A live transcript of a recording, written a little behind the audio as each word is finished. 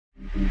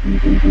What's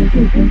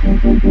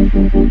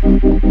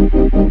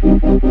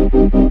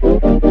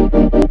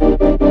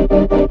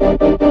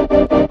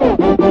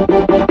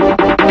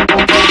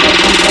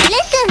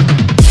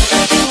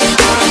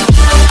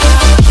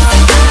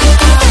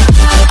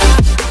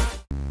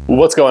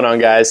going on,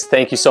 guys?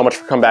 Thank you so much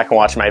for coming back and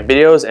watching my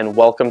videos, and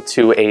welcome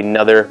to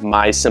another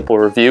My Simple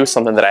review,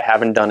 something that I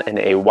haven't done in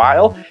a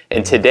while.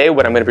 And today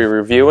what I'm going to be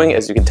reviewing,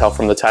 as you can tell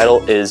from the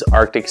title, is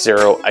Arctic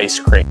Zero Ice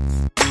Cream.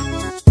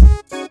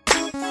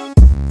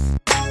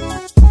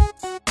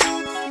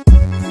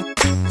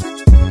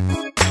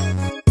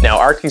 Now,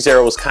 Arctic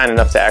Zero was kind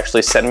enough to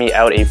actually send me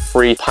out a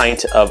free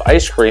pint of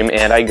ice cream,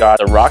 and I got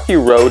the Rocky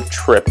Road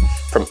Trip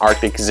from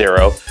Arctic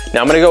Zero.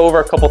 Now I'm gonna go over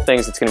a couple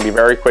things. It's gonna be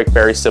very quick,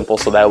 very simple,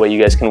 so that way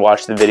you guys can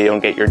watch the video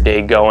and get your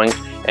day going,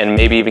 and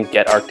maybe even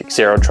get Arctic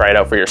Zero, try it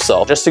out for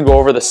yourself. Just to go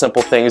over the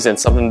simple things, and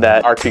something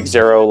that Arctic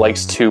Zero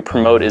likes to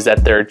promote is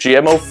that they're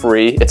GMO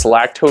free, it's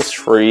lactose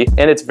free,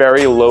 and it's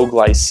very low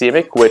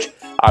glycemic, which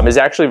is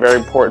actually very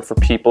important for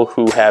people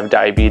who have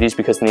diabetes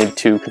because they need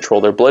to control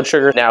their blood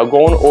sugar. Now,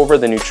 going over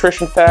the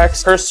nutrition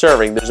facts, per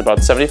serving there's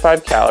about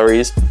 75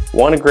 calories,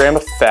 1 gram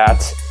of fat,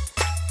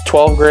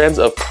 12 grams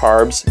of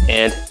carbs,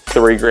 and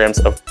 3 grams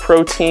of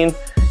protein.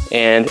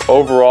 And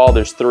overall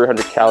there's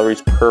 300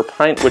 calories per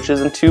pint, which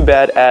isn't too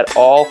bad at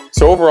all.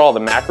 So overall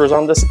the macros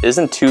on this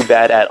isn't too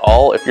bad at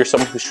all. If you're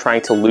someone who's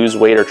trying to lose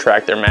weight or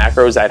track their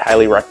macros, I'd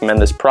highly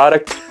recommend this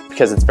product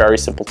because it's very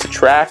simple to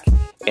track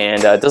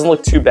and it doesn't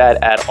look too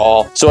bad at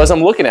all. So as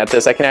I'm looking at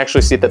this, I can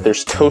actually see that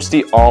there's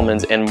toasty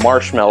almonds and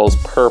marshmallows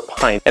per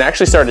pint, and I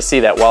actually started to see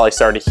that while I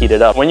started to heat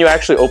it up. When you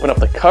actually open up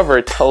the cover,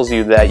 it tells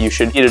you that you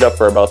should heat it up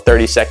for about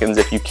 30 seconds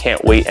if you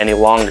can't wait any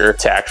longer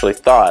to actually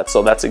thaw it.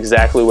 So that's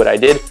exactly what I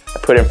did. I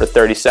put it in for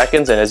 30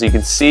 seconds, and as you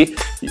can see,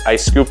 I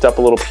scooped up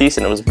a little piece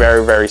and it was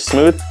very, very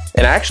smooth.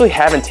 And I actually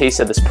haven't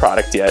tasted this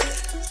product yet.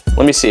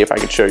 Let me see if I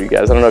can show you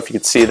guys. I don't know if you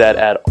can see that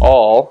at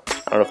all.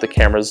 I don't know if the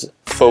camera's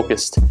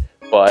focused,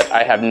 but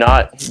I have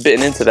not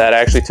bitten into that. I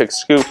actually took a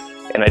scoop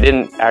and I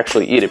didn't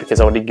actually eat it because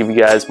I wanted to give you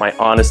guys my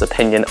honest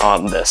opinion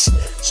on this.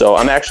 So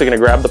I'm actually gonna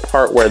grab the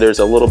part where there's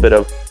a little bit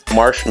of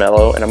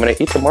marshmallow and I'm gonna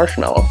eat the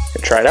marshmallow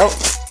and try it out.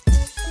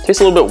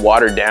 Tastes a little bit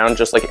watered down,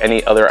 just like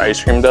any other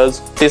ice cream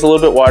does. Tastes a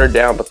little bit watered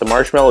down, but the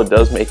marshmallow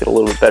does make it a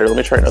little bit better. Let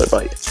me try another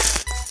bite.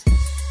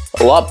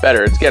 A lot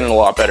better, it's getting a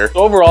lot better.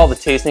 So overall, the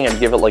tasting, I'd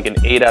give it like an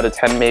 8 out of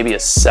 10, maybe a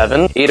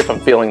 7. 8 if I'm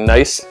feeling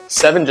nice.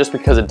 7 just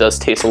because it does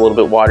taste a little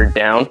bit watered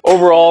down.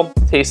 Overall,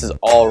 taste is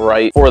all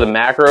right. For the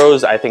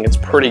macros, I think it's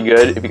pretty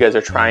good. If you guys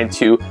are trying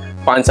to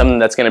find something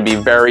that's gonna be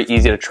very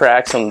easy to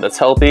track, something that's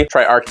healthy,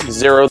 try Arctic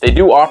Zero. They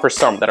do offer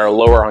some that are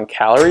lower on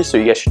calories, so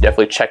you guys should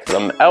definitely check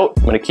them out.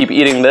 I'm gonna keep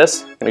eating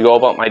this, I'm gonna go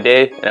about my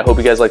day, and I hope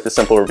you guys like the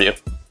simple review.